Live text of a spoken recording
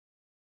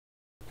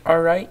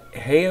Alright,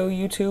 heyo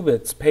YouTube,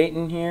 it's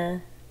Peyton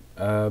here,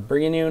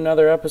 bringing you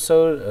another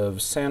episode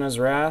of Santa's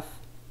Wrath.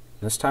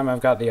 This time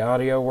I've got the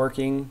audio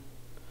working.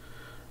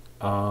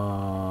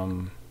 So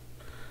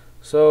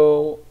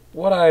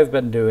what I've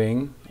been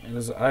doing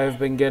is I've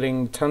been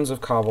getting tons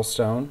of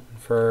cobblestone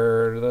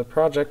for the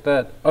project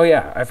that, oh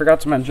yeah, I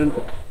forgot to mention,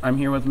 I'm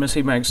here with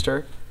Missy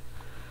Megster.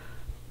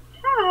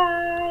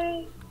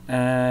 Hi!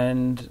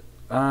 And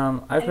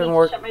I've been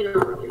working. Shut my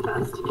door really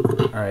fast.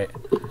 Alright.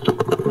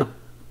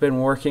 Been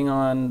working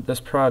on this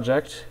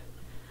project.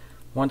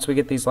 Once we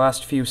get these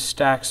last few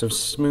stacks of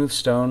smooth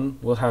stone,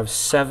 we'll have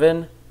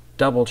 7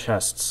 double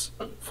chests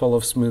full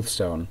of smooth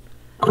stone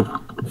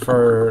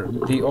for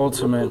the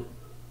ultimate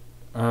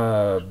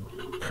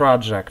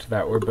project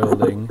that we're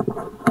building.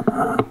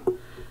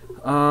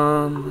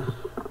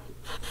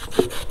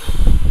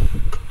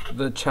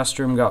 The chest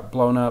room got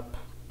blown up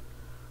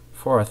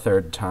for a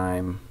 3rd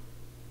time.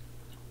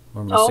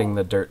 We're missing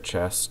the dirt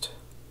chest.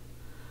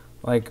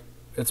 Like,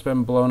 it's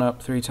been blown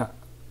up 3 times.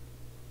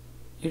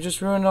 You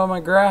just ruined all my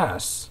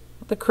grass.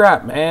 What the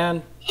crap,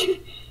 man?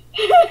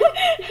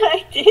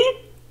 I did?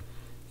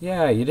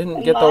 Yeah, you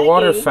didn't get the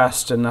water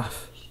fast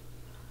enough.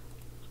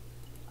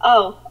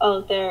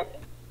 Oh, there.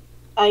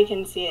 I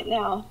can see it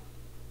now.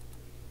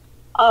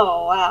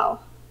 Oh,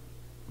 wow.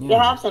 Yeah.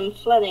 You have some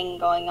flooding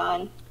going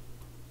on.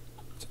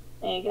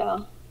 There you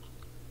go.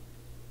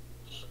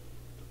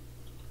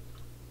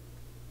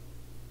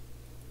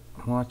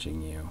 I'm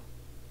watching you.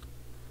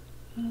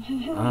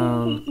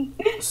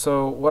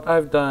 So what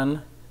I've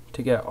done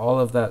to get all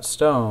of that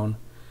stone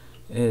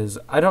is,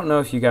 I don't know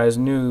if you guys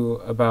knew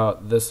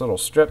about this little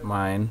strip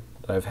mine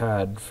that I've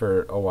had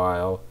for a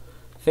while.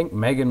 I think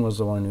Megan was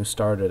the one who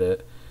started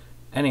it.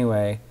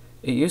 Anyway,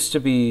 it used to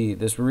be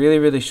this really,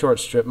 really short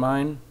strip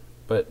mine,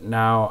 but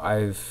now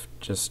I've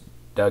just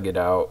dug it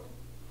out.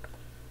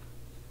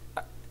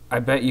 I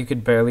bet you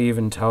could barely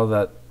even tell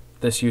that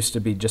this used to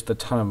be just a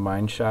ton of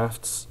mine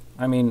shafts.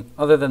 I mean,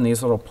 other than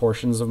these little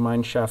portions of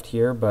mine shaft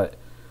here, but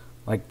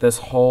like this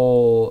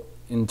whole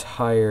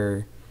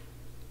entire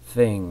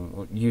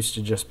thing used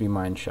to just be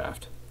mine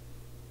shaft.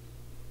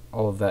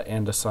 All of that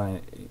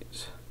andesite.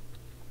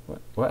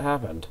 What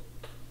happened?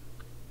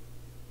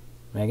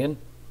 Megan?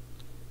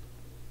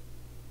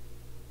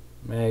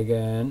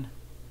 Megan?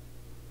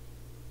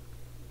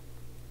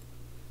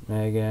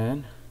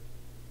 Megan?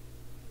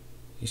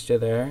 You still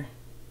there?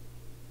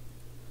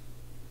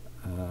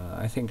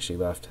 I think she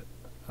left.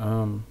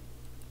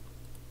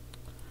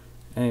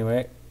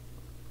 Anyway,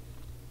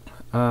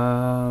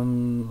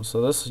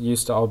 so this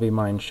used to all be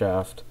mine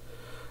shaft.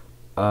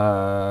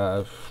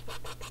 I've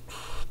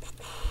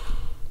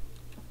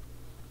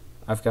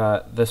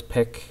got this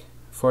pick,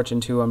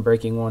 Fortune 2,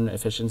 Unbreaking 1,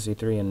 Efficiency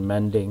 3, and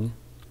Mending,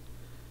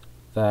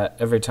 that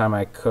every time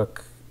I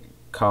cook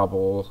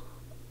cobble,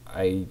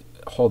 I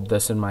hold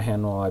this in my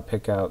hand while I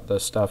pick out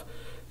the stuff,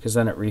 because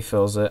then it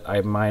refills it.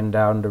 I mine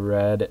down to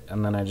red,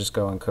 and then I just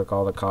go and cook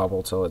all the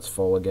cobble till it's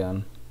full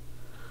again.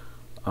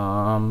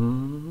 I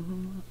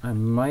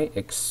might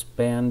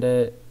expand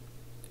it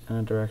in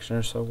a direction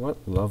or so. What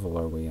level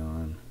are we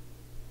on?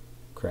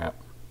 Crap.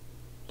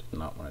 Did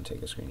not want to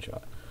take a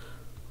screenshot.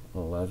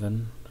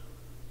 11.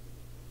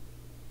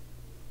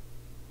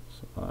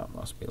 So that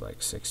must be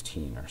like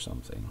 16 or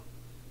something.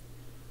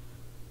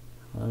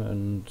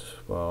 11,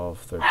 12,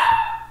 13.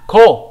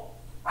 Cole!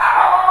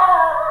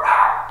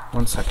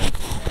 1 second.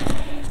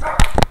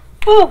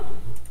 Oh!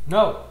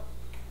 No!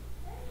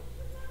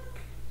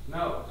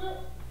 No.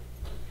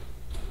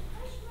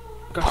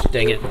 Gosh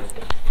dang it.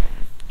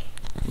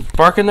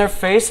 Barking their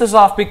faces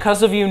off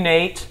because of you,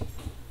 Nate.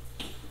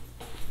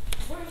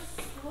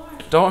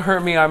 Don't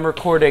hurt me, I'm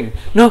recording.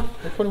 No!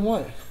 Recording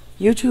what?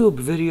 YouTube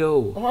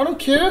video. Oh, I don't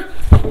care.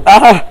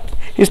 Ah!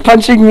 He's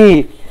punching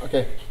me!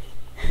 Okay.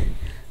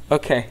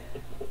 Okay.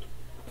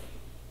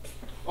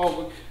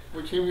 Oh,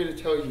 we came here to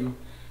tell you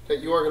that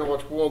you are going to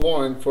watch World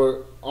War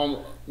for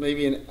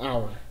maybe an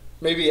hour.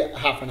 Maybe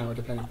half an hour,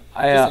 depending.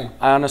 I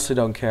honestly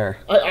don't care.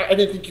 I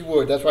didn't think you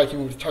would. That's why I came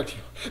over to talk to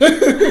you.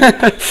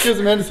 Because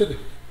Amanda said,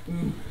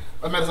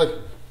 Amanda's like,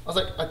 I was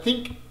like, I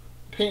think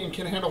Peyton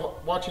can handle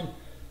watching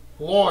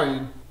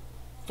Lauren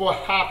for a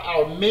half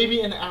hour, maybe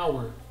an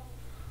hour.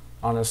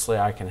 Honestly,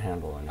 I can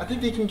handle it. I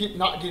think they can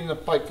not get in a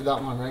fight for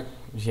that long, right?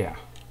 Yeah.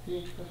 Yeah,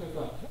 that's what I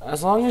thought.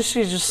 As long as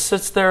she just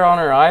sits there on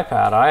her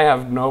iPad, I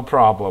have no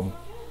problem.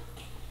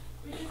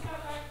 We just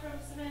got back from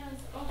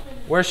Savannah's open.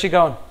 Where's she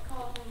going?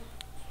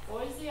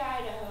 Boise,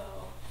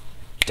 Idaho.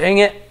 Dang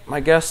it, my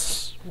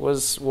guess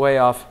was way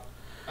off.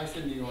 I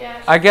said New York.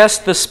 Yeah, I guess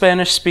the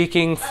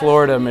Spanish-speaking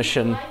Florida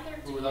mission.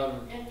 July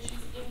 13th, and she's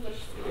English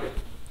speaking.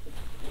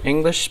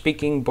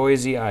 English-speaking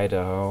Boise,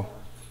 Idaho.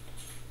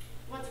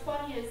 What's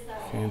funny is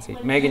that Fancy.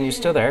 Megan, you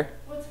still there?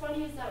 What's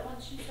funny is that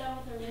once she's done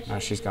with her mission, Oh,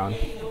 she's gone. she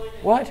can go in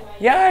and What? do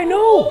Yeah, I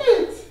know.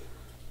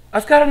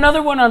 I've got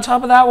another one on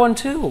top of that one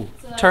too.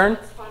 So that's Turn,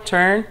 what's funny.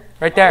 turn,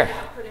 right there.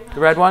 Yeah, pretty much.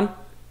 The red one?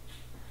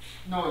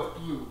 No, it's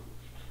blue.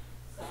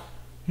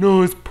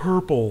 No, it's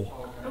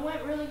purple. It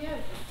went really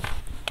good.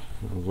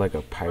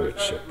 Lego pirate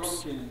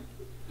ships.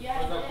 Yeah,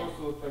 How's it that did. supposed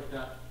to look like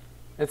that?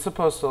 It's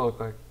supposed to look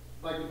like.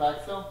 Like the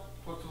back cell?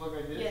 Supposed to look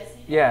like this? Yes,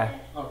 he did Yeah.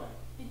 it. Okay.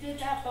 He did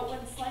that, but when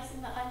slicing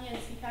the onions,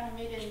 he kind of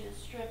made it into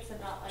strips and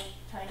not like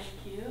tiny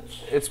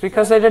cubes. It's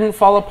because they didn't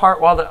fall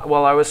apart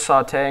while I was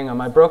sautéing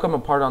them. I broke them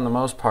apart on the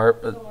most part,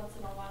 So but once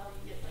in a while,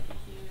 you get like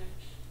a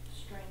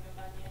huge string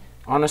of onion.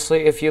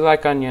 honestly, if you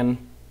like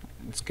onion,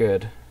 it's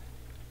good.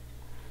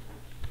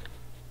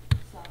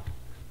 So,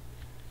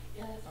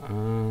 yeah.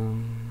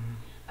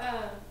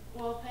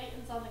 Well,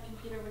 Peyton's on the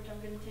computer, which I'm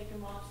going to take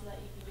him off so that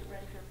he can get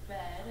ready for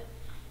bed.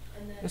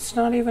 And then It's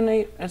not even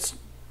 8. It's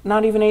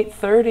not even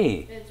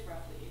 8:30. it's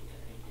roughly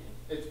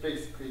 8:30. It's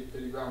basically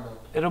 30 round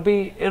up. It'll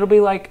be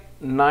like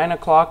 9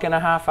 o'clock in a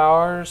half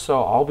hour,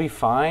 so I'll be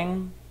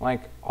fine.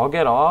 Like I'll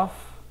get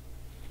off.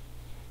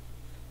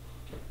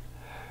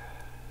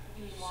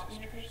 Do you want me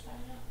to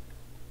FaceTime you?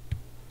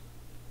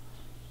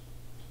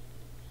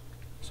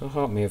 So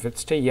help me if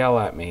it's to yell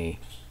at me.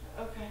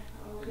 Okay,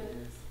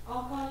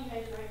 I'll call you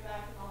guys right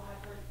back and I'll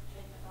have her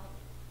take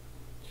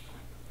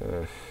it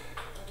off. Ugh.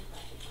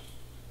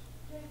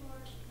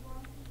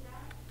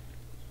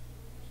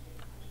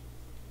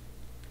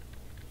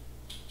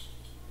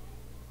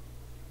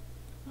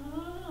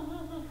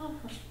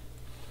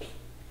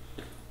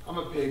 I'm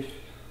a pig.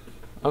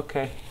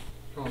 Okay.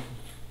 Come on.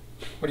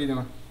 What are you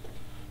doing?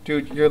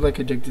 Dude, you're like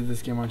addicted to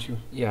this game, aren't you?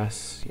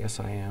 Yes,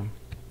 I am.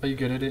 Are you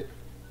good at it?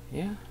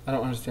 Yeah. I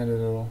don't understand it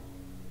at all.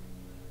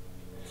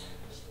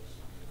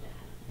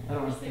 I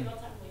don't Every understand. single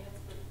time we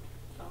answer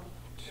the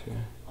phone.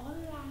 Sure.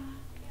 Hola.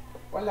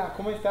 Hola,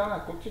 ¿cómo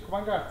está? ¿Cómo se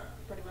manga?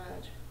 Pretty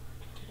much.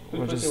 Whose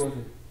We'll birthday just- was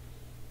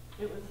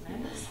it? It was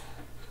Amanda's.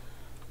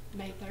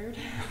 May 3rd.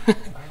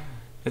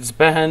 It's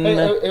been Hey,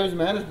 it was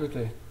Amanda's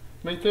birthday.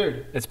 May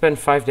 3rd. it's been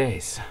 5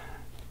 days.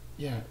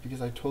 Yeah,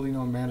 because I totally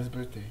know Amanda's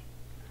birthday.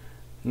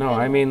 No,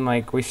 I mean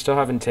like we still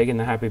haven't taken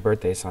the happy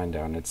birthday sign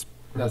down. Her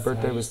That's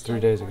birthday nice. was 3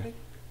 days ago.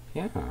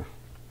 Yeah.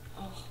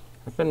 Oh.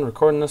 I've been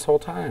recording this whole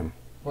time.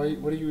 Why?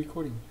 What are you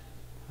recording?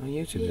 A YouTube He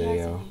has a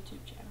video.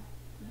 YouTube channel.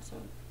 And so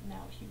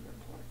now he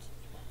records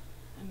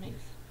and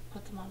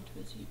puts them onto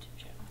his YouTube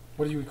channel.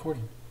 What are you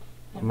recording?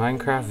 A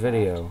Minecraft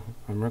video.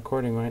 I'm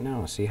recording right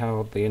now. See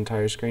how the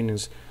entire screen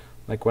is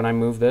like when I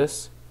move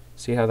this?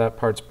 See how that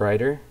part's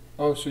brighter?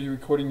 Oh, so you're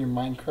recording your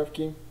Minecraft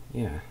game?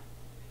 Yeah.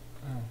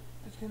 Oh,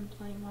 Of him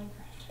playing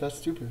Minecraft. that's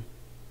stupid.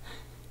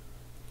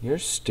 You're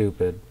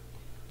stupid.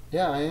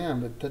 Yeah, I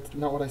am, but that's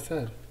not what I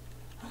said.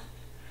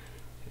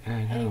 I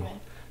know. Anyway.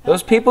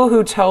 Those people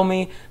who tell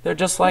me they're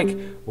just like,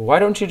 why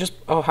don't you just?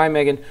 Oh, hi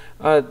Megan.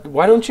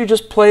 Why don't you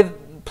just play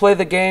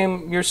the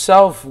game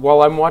yourself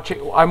while I'm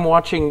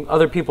watching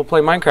other people play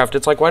Minecraft?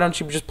 It's like, why don't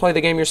you just play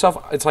the game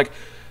yourself? It's like,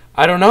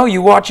 I don't know.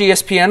 You watch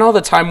ESPN all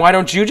the time. Why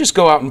don't you just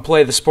go out and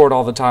play the sport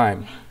all the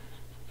time?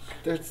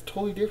 That's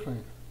totally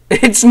different.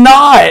 It's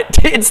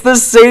not. It's the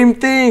same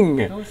thing.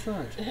 No, it's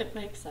not. It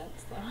makes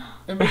sense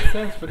though. It makes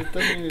sense, but it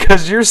doesn't.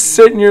 Because you're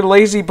sitting your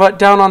lazy butt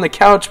down on the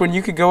couch when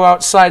you could go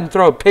outside and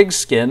throw a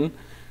pigskin.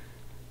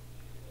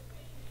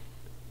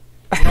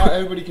 Not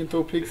everybody can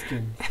throw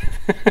pigskin.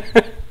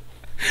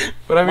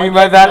 What I My mean dad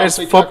by that cannot is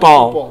play tackle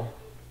football.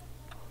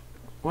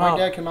 My Well,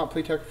 dad cannot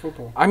play tackle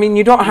football. I mean,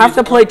 you don't have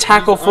to play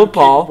tackle He's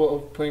football. incapable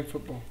of playing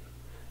football.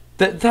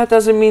 That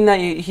doesn't mean that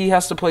he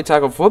has to play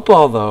tackle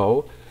football,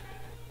 though.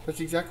 That's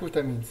exactly what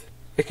that means.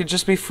 It could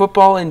just be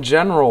football in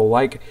general,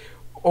 like,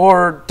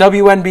 or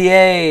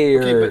WNBA,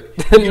 or Okay,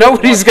 but you don't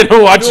nobody's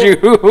gonna watch you.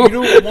 You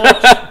don't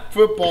watch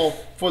football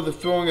for the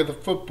throwing of the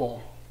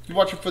football. You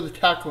watch it for the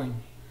tackling.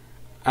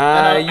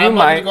 And You I'm not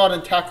might. gonna go out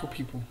and tackle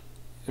people.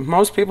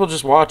 Most people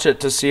just watch it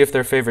to see if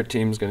their favorite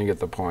team's gonna get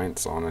the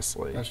points.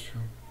 Honestly, That's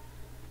true.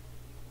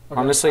 Okay,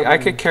 honestly, I'm I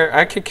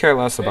could care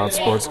less about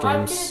Hey, sports I'm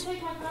games. gonna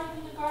take my car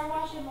from the car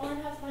wash and Lauren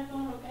has my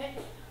phone, okay?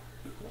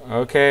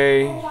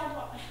 Okay, Oh,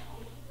 I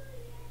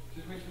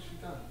Just wait till she's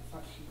done.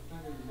 She's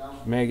not gonna be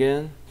down.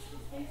 Megan,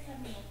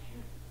 FaceTime me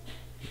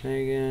up here.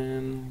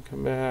 Megan,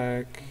 come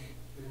back.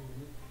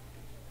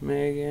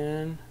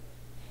 Megan,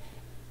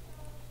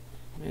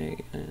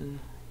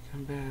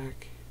 come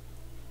back.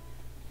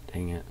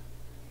 Dang it.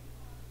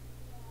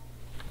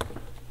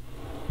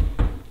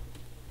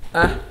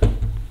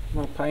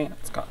 My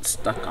pants got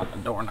stuck on the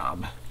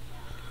doorknob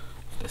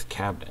of this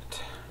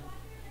cabinet.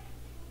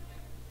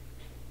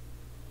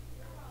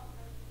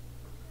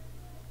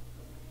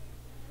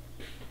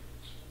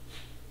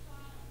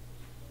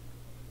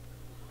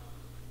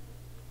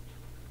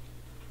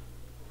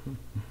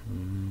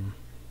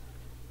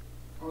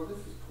 Oh, this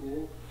is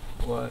cool.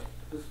 What?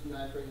 This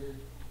knife right here.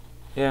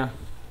 Yeah.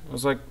 I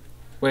was like,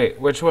 wait,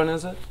 which one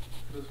is it?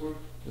 This one.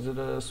 Is it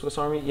a Swiss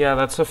Army? Yeah,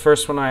 that's the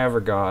first one I ever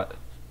got.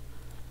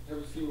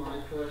 Ever seen my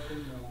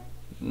collection?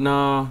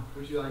 No. No,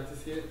 Would you like to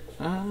see it?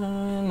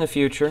 in the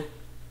future.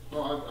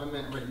 Oh, I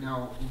meant right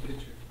now in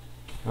picture.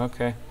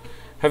 Okay.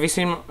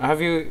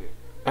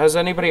 Has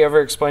anybody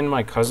ever explained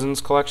my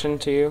cousin's collection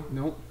to you?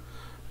 Nope.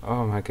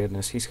 Oh my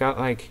goodness, he's got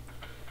like,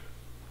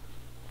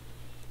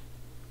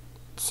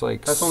 it's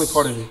like. That's only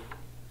part of it.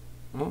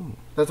 Oh.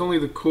 That's only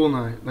the cool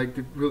knife. Like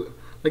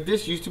like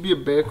this used to be a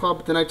bear claw,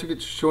 but then I took it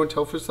to show and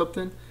tell for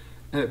something,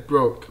 and it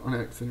broke on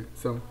accident.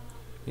 So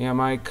Yeah,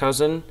 my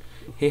cousin,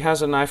 he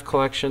has a knife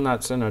collection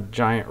that's in a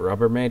giant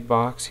Rubbermaid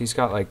box. He's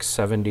got like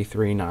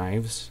 73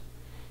 knives.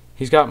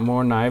 He's got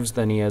more knives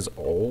than he has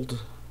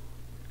old.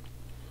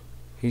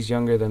 He's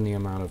younger than the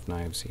amount of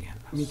knives he has.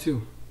 Me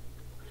too.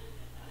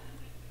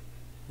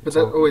 But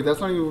that, oh wait, that's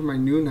not even my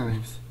new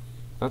knives.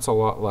 That's a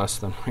lot less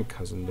than my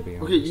cousin, to be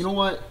honest. Okay, you know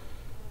what?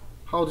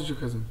 How old is your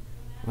cousin?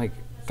 Like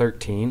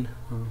 13.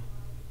 Oh.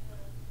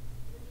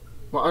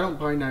 Well, I don't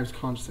buy knives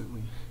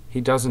constantly. He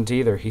doesn't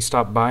either. He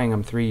stopped buying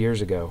them 3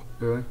 years ago.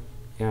 Really?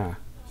 Yeah.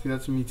 See,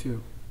 that's me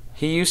too.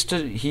 He used to I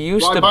buy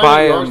them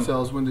at yard them.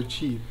 sales when they're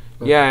cheap.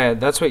 But Yeah,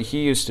 that's what he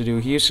used to do.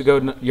 He used to go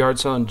yard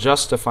selling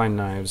just to find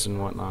knives and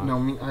whatnot. No,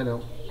 me, I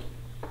don't.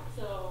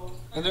 So,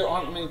 And there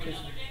aren't many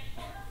places.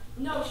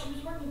 no, she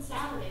was working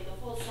Saturday, the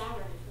full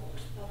Saturday for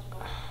us. That's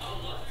what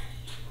it was.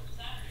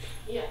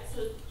 Yeah, so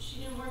she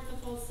didn't work the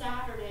full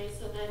Saturday,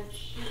 so then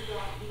she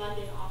got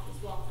Monday off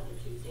as well for the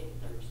Tuesday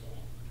and Thursday.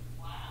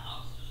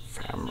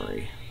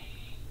 Family.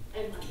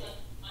 And Monday.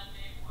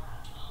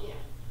 Yeah.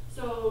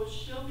 So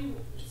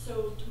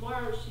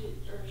tomorrow she goes,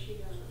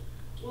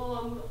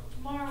 well,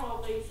 tomorrow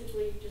I'll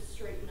basically just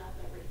straighten up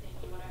everything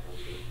and whatever we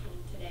did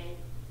clean today,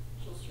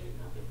 she'll straighten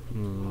up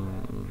everything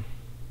tomorrow.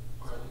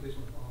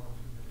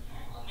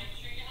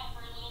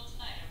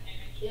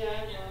 Yeah, I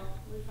will.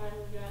 We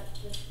finally got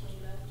this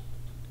cleaned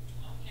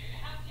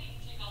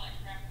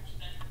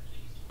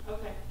up.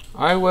 Okay.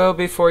 I will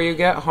before you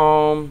get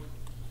home.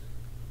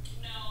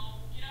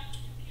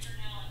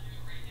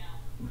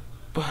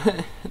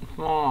 But,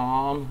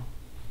 Mom.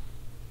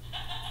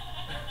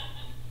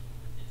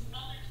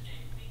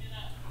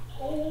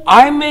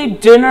 I made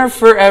dinner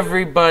for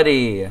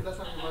everybody. That's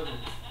not your mother.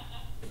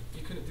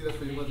 You couldn't do that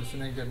for your mother, so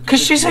now you got.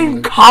 Cause she's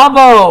in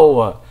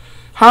Cabo.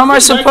 How am I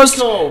supposed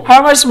Mexico. How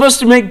am I supposed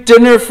to make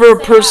dinner for a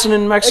person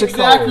in Mexico?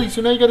 Exactly.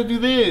 So now you got to do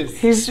this.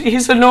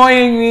 He's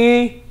annoying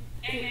me.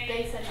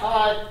 They said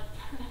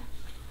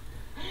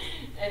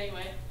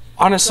anyway.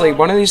 Honestly,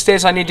 one of these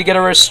days I need to get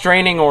a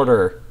restraining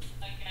order.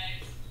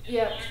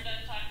 Yep.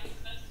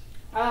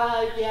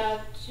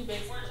 Yeah, she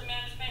basically.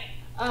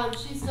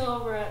 She's still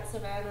over at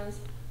Savannah's.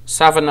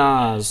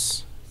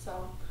 Savannah's.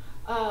 So,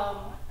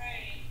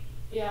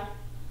 yeah.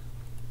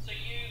 So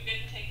you've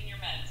been taking your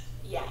meds?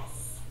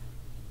 Yes.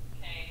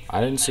 Okay.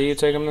 I didn't see you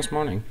take them this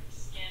morning.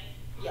 Skin?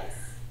 Yes.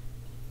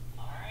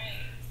 Alright,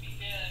 be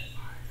good.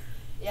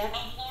 Yeah.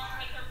 Help Lauren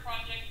with her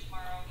project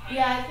tomorrow, okay?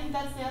 Yeah, I think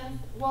that's the other.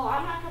 Well,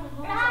 I'm not coming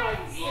home until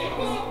like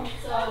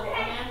 6, so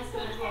Amanda's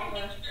gonna help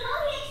her.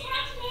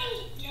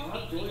 I'm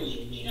not doing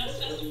anything. She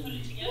just has to put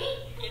it together.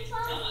 It's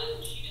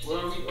done. She just Where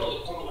are we? Oh,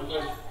 hold on, my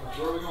God.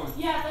 Where are we going?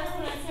 Yeah, that's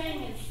what I'm saying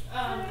is,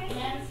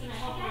 Amanda's gonna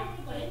help her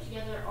put it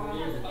together on the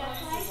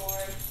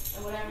board,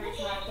 and whatever it's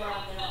knocked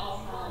out, then I'll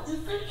help.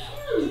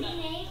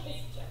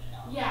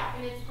 Yeah,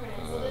 and it's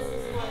printed, so this is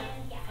what,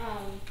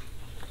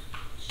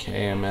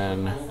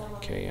 KMN. Is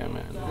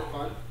KMN. it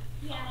fun?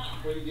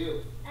 What do you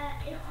do?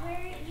 It's where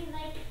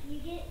you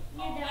get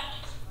your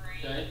ducks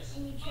Okay.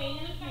 and you train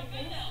them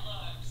moving.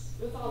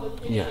 with all the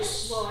pictures.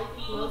 Yes. Well, I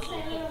think most of Put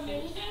the little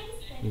pictures.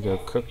 minigames. You go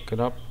cook it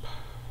up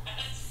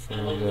for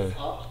the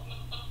Up?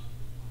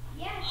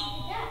 Yeah, she's a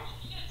duck.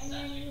 And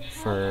then you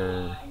for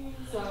and then you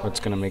So, what's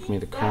gonna make me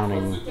the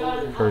crowning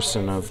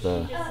person of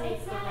the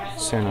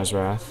Santa's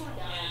Wrath.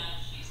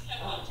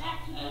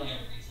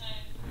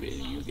 Will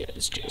you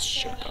guys just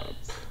shut up?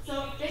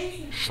 So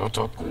basically, Shut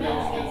up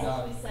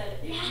now. basically said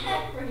if you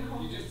don't bring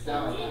home You just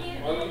die. Why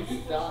don't you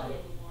just die?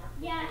 anymore.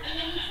 yeah, and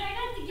then you try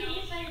not to give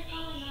your friend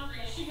falling off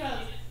it. She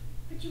goes,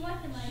 But you want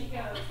the money. She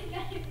goes. you're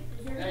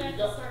Hey, gonna you have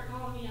got- to start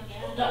calling me You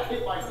Amanda got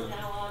hit by from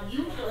now on. something.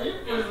 You got hit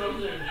by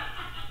something.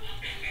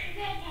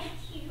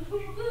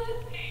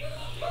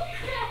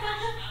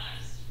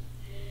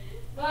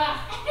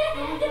 Ah,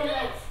 don't do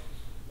that.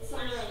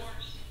 Sunrise.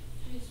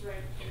 She's right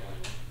here.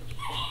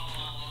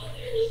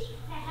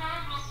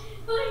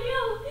 Oh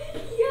no,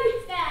 you're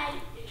bad.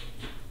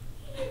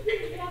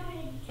 You're dropping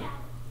in the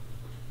towel.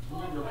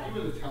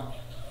 You in the town.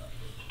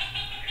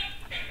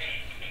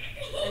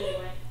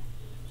 Anyway,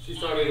 She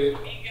started it. I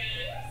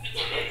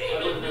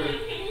looked at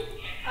it.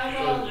 I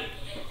will.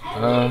 Uh,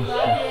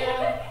 Love you.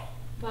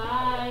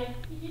 Bye.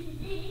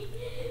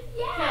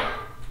 Yeah.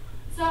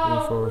 three,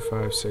 So, 4,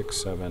 5, 6,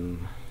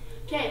 7.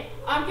 okay,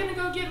 I'm gonna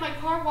go get my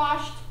car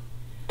washed.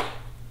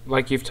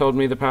 Like you've told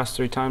me the past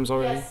 3 times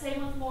already. Yes,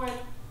 same with Lauren.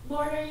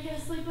 Lauren, are you gonna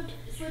sleep in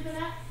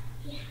that?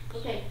 Yeah.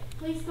 Okay,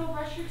 please go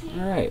brush your teeth.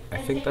 All right, I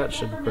and think take a that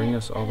should peppermint, bring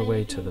us all and the then way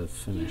you to can the keep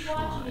finish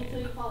watching until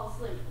you line. fall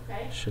asleep,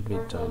 okay? Should be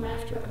Or until done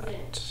Amanda after comes in.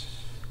 that.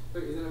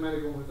 Wait, isn't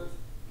Amanda going with us?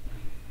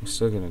 I'm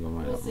still gonna go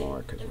mine We'll up see. more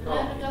because If we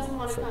Amanda need doesn't more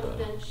want to for come, the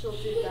then she'll do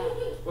that.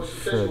 Well, she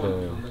For said she wanted the-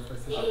 to come. That's why I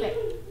said. Okay.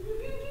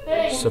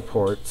 Hey,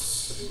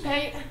 supports.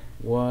 hey,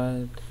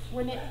 What?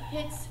 when it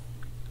hits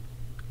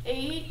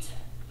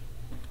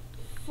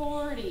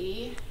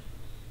 8:40,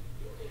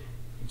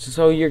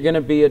 So you're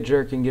gonna be a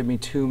jerk and give me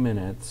 2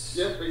 minutes?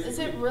 Yes, basically. is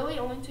it really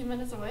only 2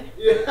 minutes away?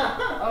 Yeah.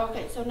 Oh,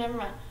 okay, so never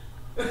mind.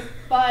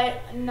 By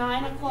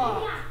 9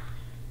 o'clock,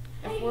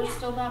 if we're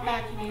still not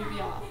back, you need to be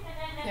off.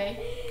 Okay?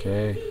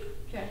 Okay.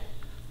 Okay.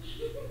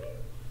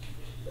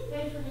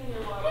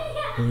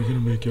 Are they gonna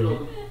make out?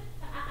 Lord,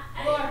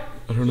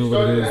 I don't know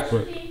what it is,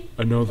 but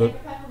I know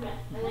that peppermint.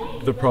 And then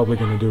you they're probably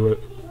gonna do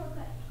it.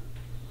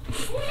 Oh,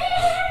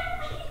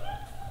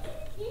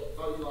 you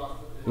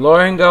lost it.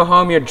 Lauren, go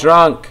home. You're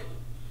drunk.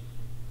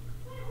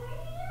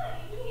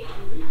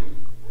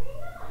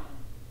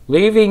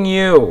 Leaving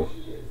you.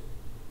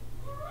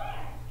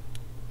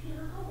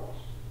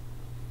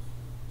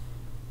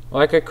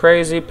 Like a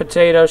crazy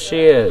potato she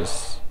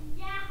is.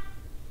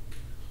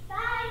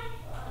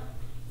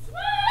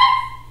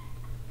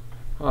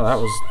 Oh, that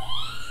was...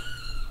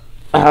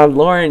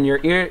 Lauren,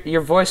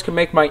 your voice can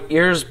make my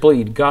ears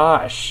bleed.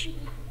 Gosh.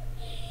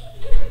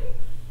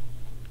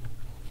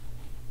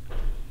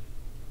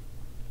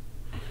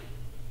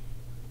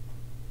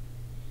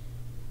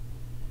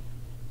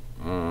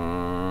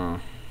 I'm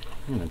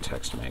gonna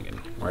text Megan.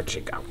 Where'd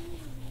she go?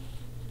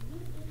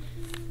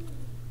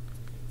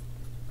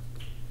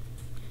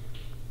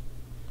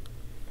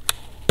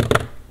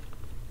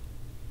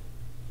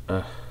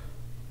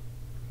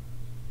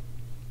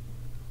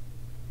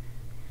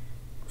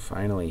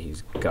 Finally,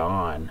 he's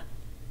gone.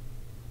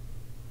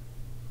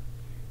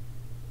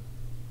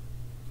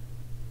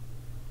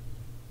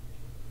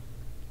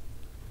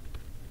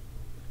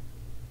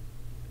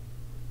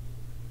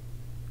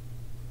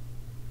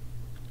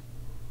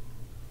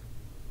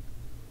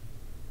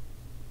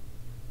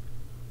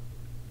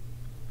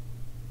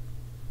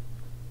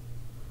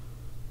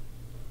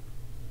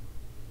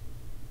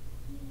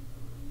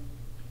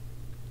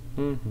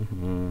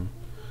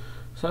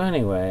 So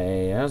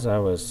anyway, as I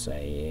was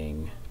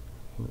saying,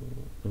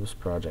 this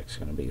project's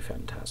going to be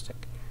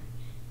fantastic.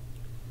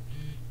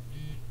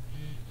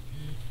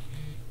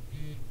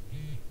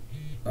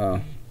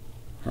 Her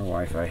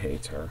Wi-Fi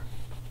hates her.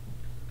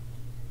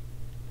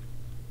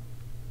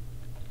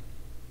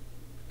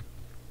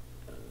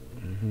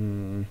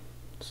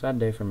 Sad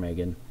day for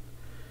Megan.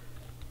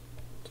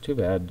 It's too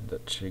bad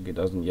that she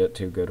doesn't get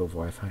too good with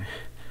Wi-Fi.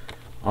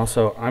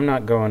 Also, I'm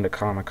not going to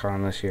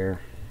Comic-Con this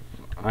year.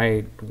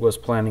 I was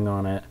planning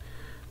on it,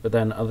 but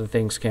then other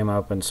things came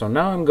up, and so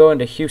now I'm going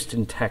to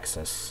Houston,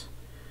 Texas.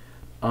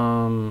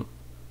 And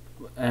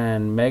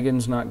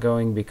Megan's not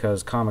going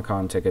because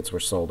Comic-Con tickets were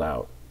sold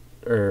out.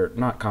 Or,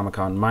 not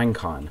Comic-Con,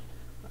 Minecon.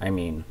 I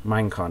mean,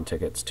 Minecon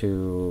tickets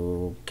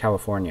to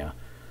California.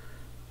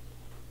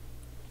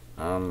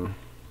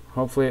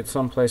 Hopefully it's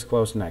someplace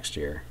close next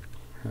year.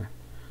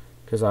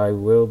 Because I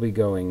will be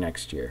going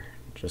next year,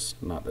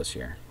 just not this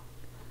year.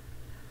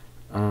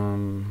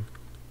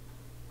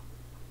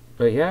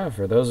 But yeah,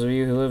 for those of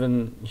you who live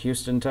in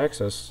Houston,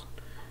 Texas,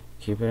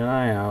 keep an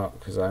eye out,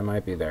 because I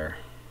might be there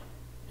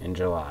in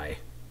July.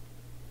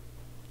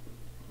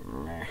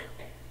 Meh.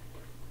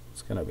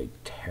 It's gonna be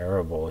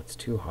terrible. It's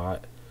too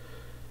hot.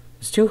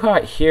 It's too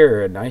hot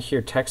here, and I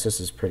hear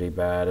Texas is pretty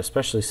bad,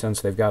 especially since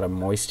they've got a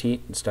moist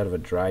heat instead of a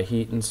dry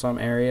heat in some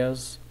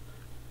areas.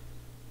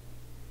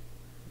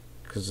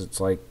 Because it's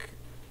like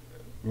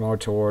more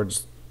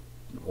towards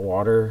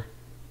water.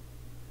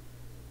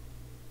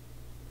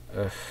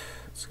 Ugh.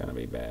 It's gonna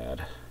be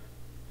bad.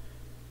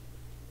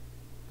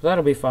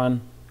 That'll be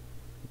fun.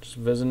 Just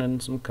visiting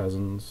some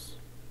cousins.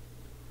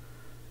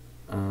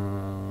 I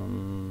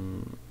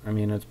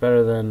mean, it's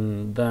better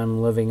than them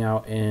living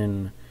out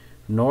in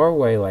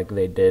Norway like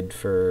they did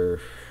for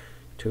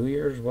 2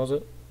 years, was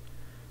it?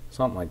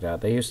 Something like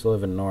that. They used to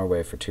live in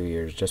Norway for 2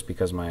 years just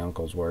because of my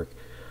uncle's work.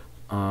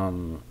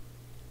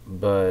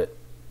 But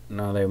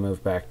now they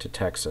moved back to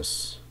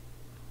Texas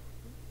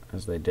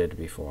as they did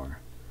before.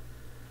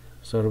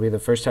 So it'll be the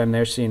first time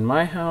they're seeing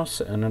my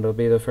house, and it'll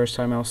be the first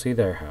time I'll see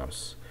their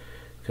house.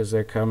 Because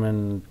they're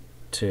coming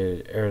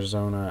to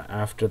Arizona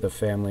after the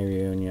family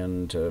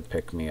reunion to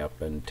pick me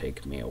up and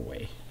take me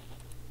away.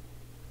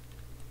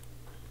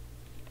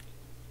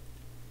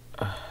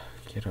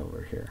 Get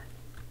over here.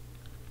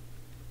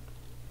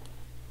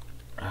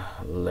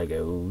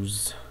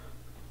 Legos.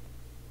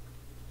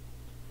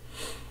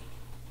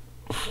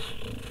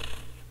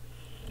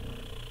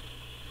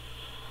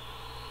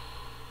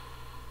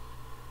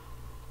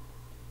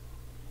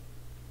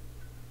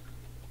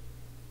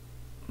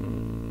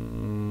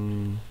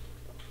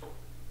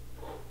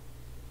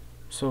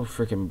 So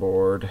freaking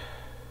bored.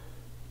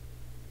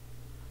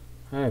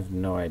 I have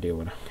no idea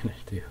what I'm gonna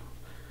do.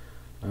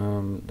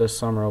 This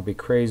summer will be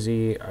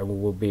crazy. I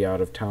will be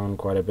out of town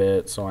quite a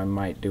bit, so I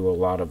might do a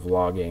lot of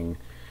vlogging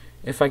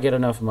if I get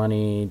enough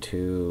money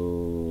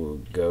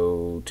to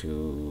go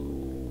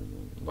to,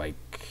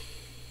 like,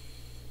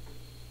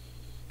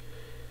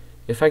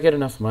 if I get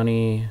enough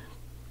money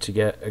to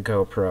get a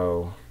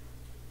GoPro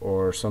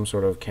or some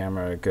sort of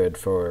camera good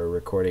for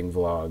recording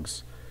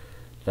vlogs,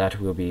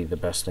 that will be the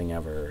best thing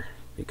ever,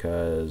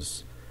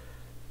 because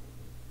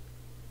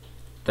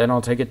then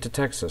I'll take it to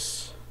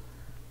Texas,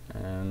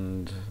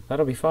 and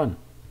that'll be fun.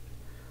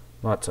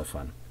 Lots of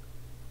fun.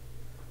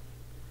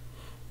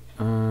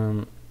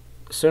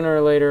 Sooner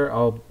or later,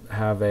 I'll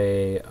have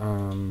a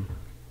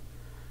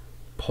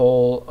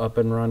poll up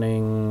and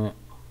running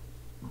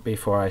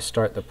before I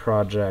start the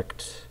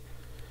project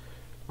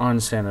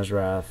on Santa's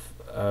Wrath.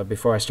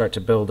 Before I start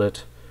to build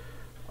it,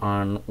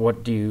 on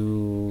what do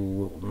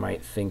you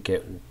might think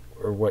it,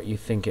 or what you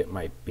think it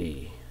might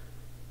be.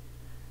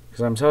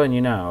 Because I'm telling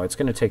you now, it's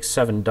going to take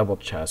 7 double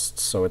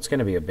chests, so it's going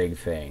to be a big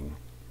thing.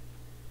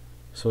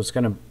 So it's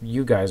going to,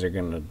 you guys are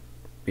going to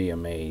be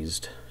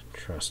amazed.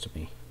 Trust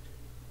me.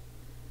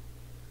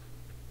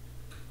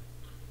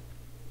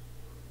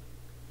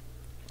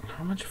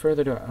 How much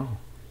further do I, oh.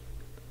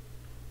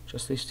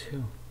 Just these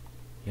 2.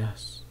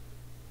 Yes.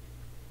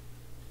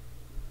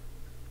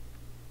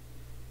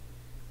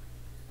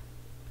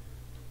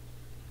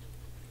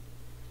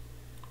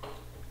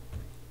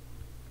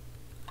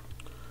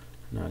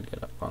 Now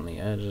get up on the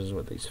edges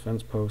with these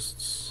fence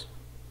posts.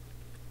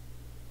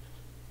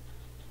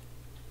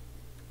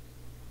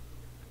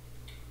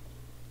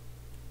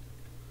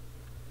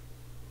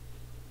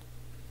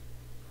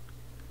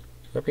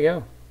 There we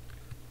go.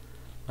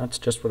 That's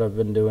just what I've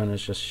been doing,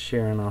 is just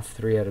shearing off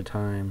 3 at a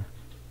time.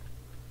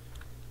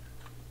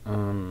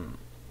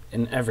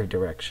 In every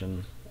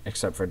direction,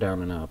 except for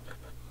down and up,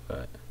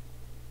 but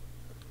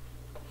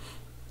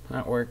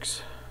that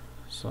works.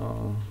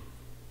 So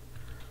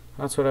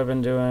that's what I've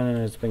been doing, and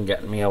it's been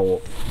getting me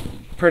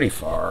pretty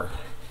far.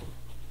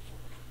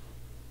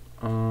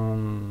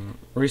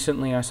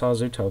 Recently I saw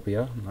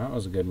Zootopia. That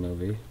was a good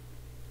movie.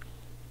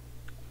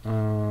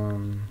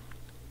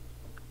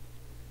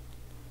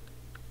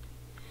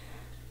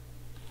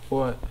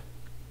 What?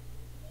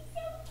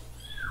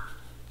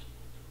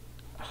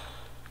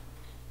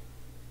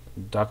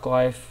 Duck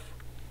Life?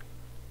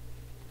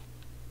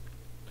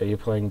 Are you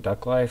playing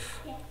Duck Life?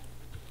 Yeah.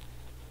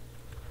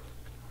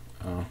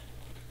 Oh.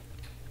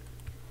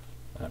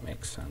 That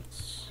makes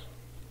sense.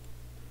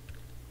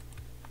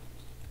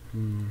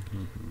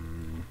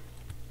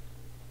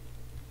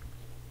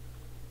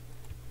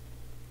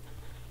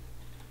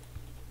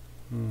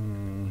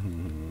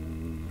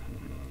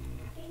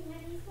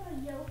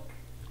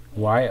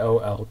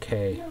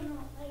 Y-O-L-K. No,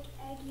 like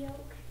egg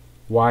yolk.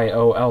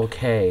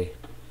 Y-O-L-K.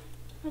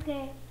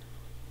 Okay.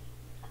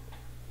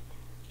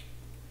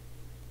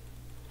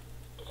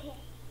 K.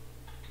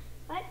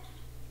 What?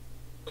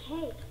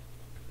 K.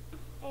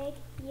 Egg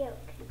yolk.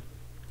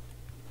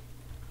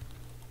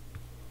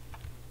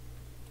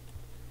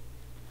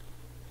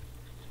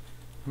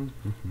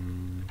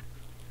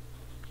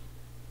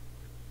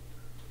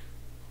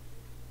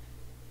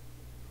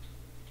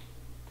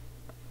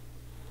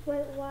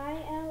 Wait,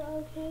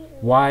 Y-L-O-K?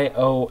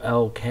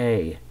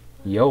 Y-O-L-K.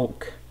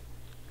 Yolk.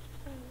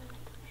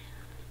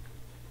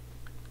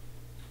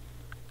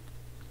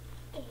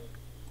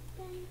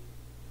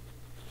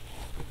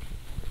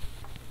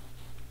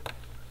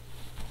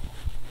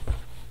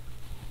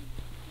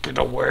 Get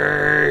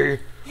away!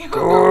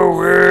 Go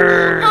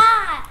away!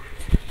 Ah!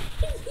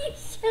 You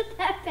shoved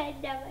that pen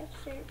down my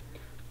shirt.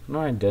 No,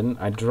 I didn't.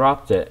 I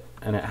dropped it,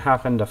 and it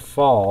happened to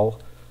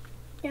fall.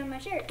 Down my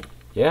shirt.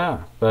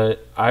 Yeah,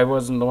 but I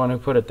wasn't the one who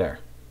put it there.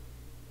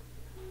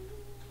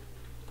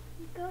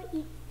 Go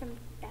eat some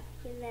stuff,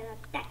 you little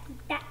ducky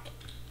duck.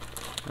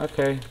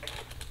 Okay.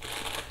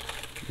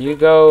 You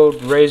go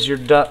raise your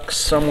ducks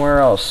somewhere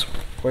else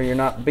where you're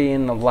not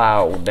being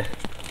allowed.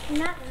 I'm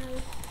not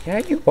really. Yeah,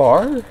 you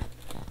are.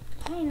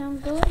 Hey, I'm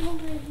going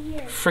over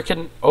here.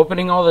 Frickin'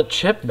 opening all the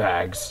chip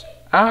bags.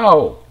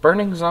 Ow!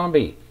 Burning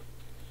zombie.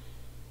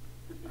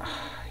 You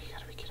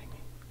gotta be kidding me.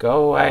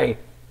 Go away.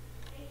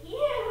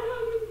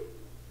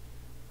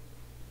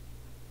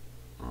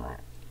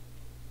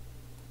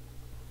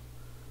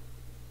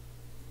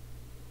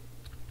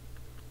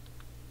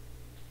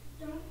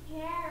 Don't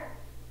care.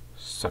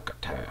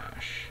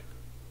 Succotash.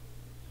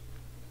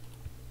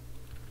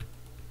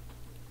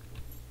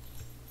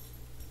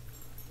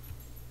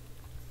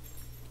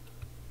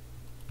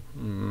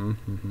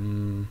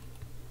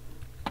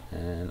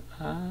 And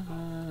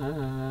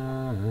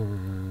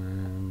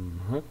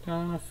I'm hooked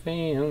on a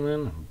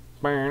feeling.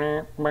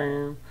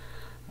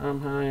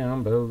 I'm high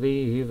on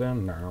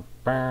believing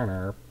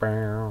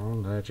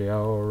that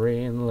you're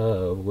in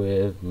love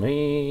with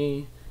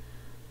me.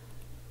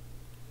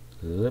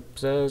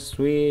 Lips as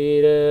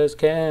sweet as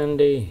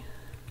candy,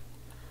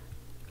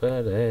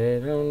 but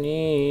they don't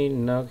need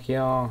no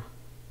cure.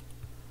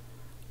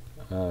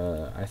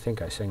 I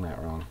think I sang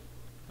that wrong.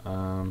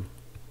 I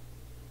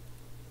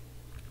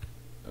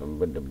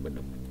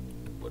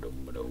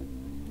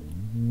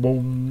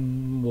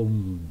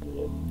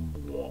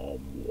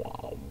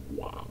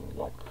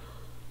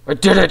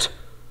did it!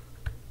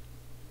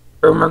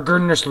 Oh my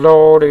goodness,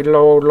 lordy,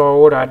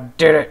 lord, I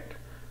did it!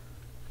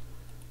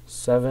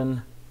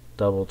 7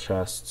 double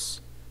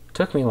chests.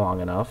 Took me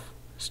long enough.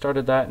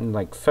 Started that in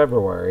like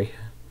February.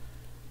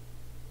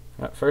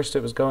 At first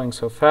it was going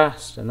so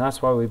fast, and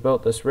that's why we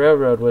built this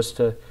railroad, was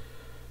to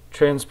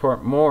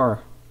transport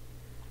more.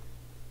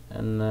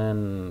 And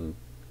then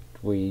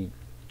we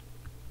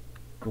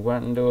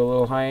went into a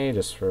little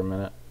hiatus for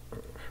a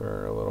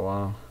little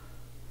while.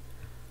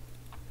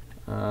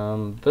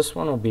 This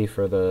one will be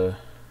for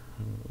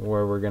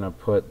where we're gonna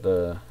put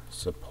the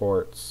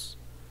supports.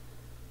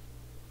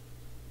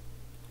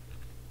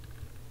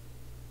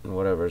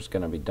 Whatever's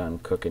gonna be done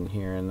cooking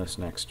here in this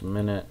next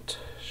minute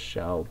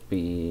shall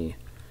be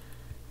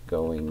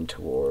going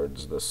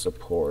towards the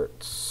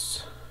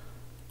supports.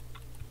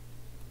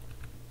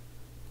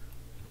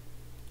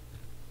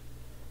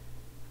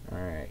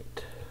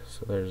 Alright,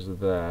 so there's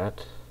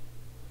that.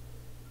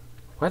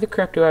 Why the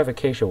crap do I have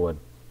acacia wood?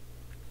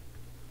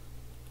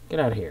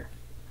 Get out of here.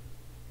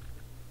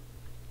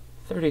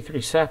 33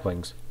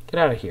 saplings. Get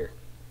out of here.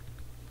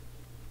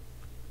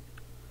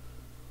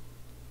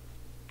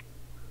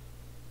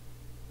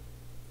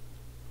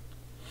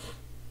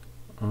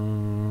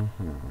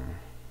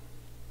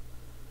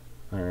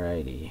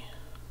 Alrighty.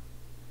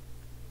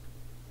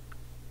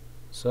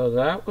 So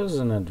that was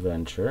an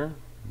adventure.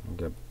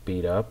 Got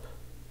beat up.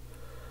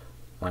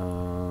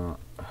 I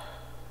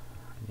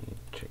need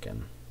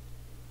chicken.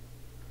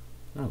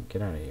 Oh,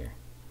 get out of here.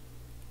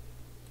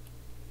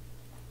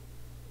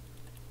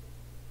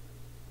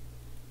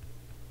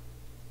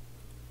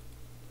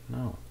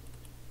 No.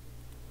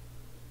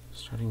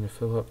 Starting to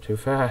fill up too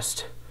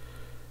fast.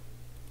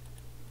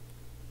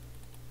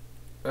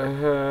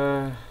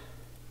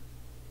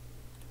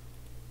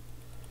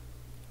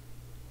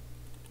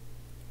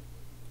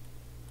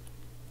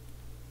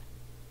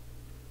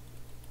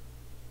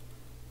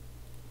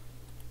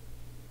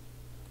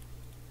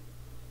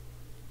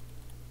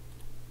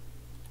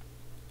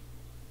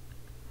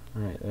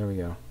 Alright, there we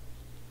go.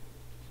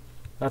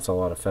 That's a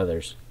lot of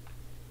feathers.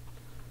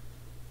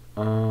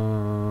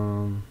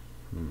 Alright,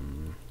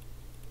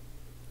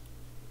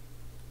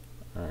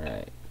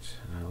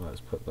 now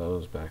let's put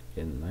those back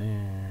in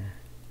there.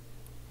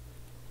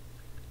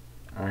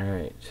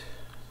 Alright,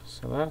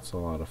 so that's a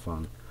lot of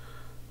fun.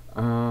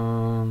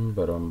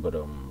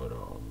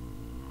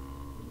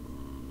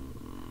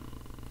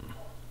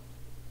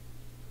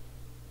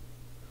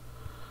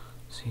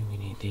 See, we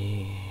need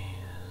these.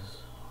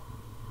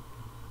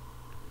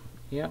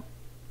 Yep.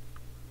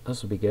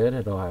 This will be good.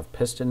 It'll have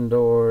piston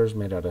doors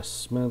made out of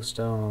smooth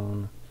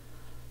stone.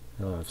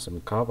 It'll have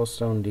some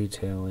cobblestone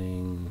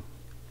detailing.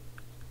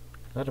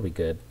 That'll be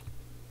good.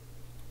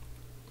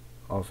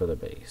 All for the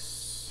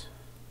base.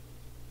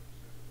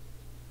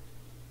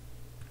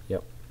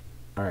 Yep.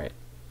 Alright.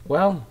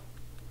 Well,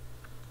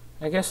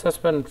 I guess that's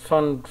been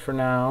fun for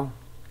now.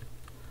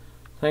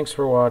 Thanks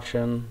for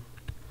watching.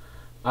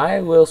 I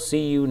will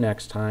see you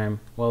next time.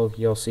 Well,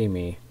 you'll see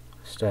me.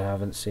 Still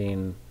haven't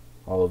seen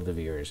all of the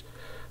viewers.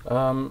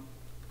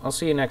 I'll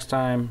see you next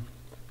time.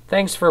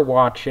 Thanks for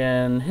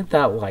watching. Hit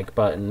that like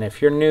button.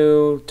 If you're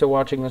new to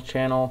watching this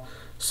channel,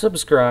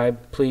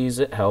 subscribe, please.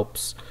 It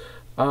helps.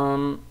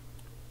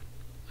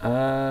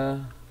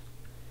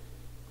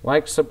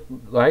 Like,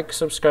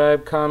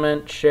 subscribe,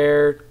 comment,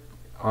 share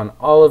on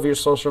all of your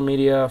social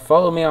media.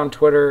 Follow me on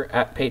Twitter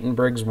at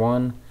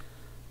PeytonBriggs1,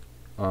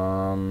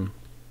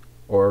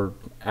 or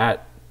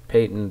at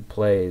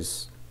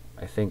PeytonPlays.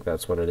 I think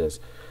that's what it is.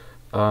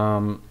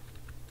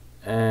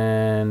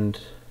 And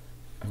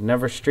I've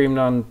never streamed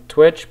on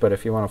Twitch, but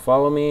if you want to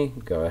follow me,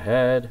 go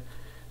ahead.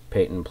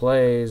 Peyton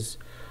Plays.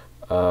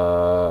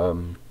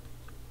 And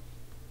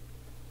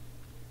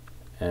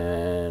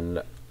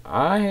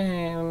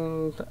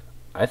I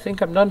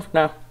think I'm done for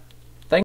now.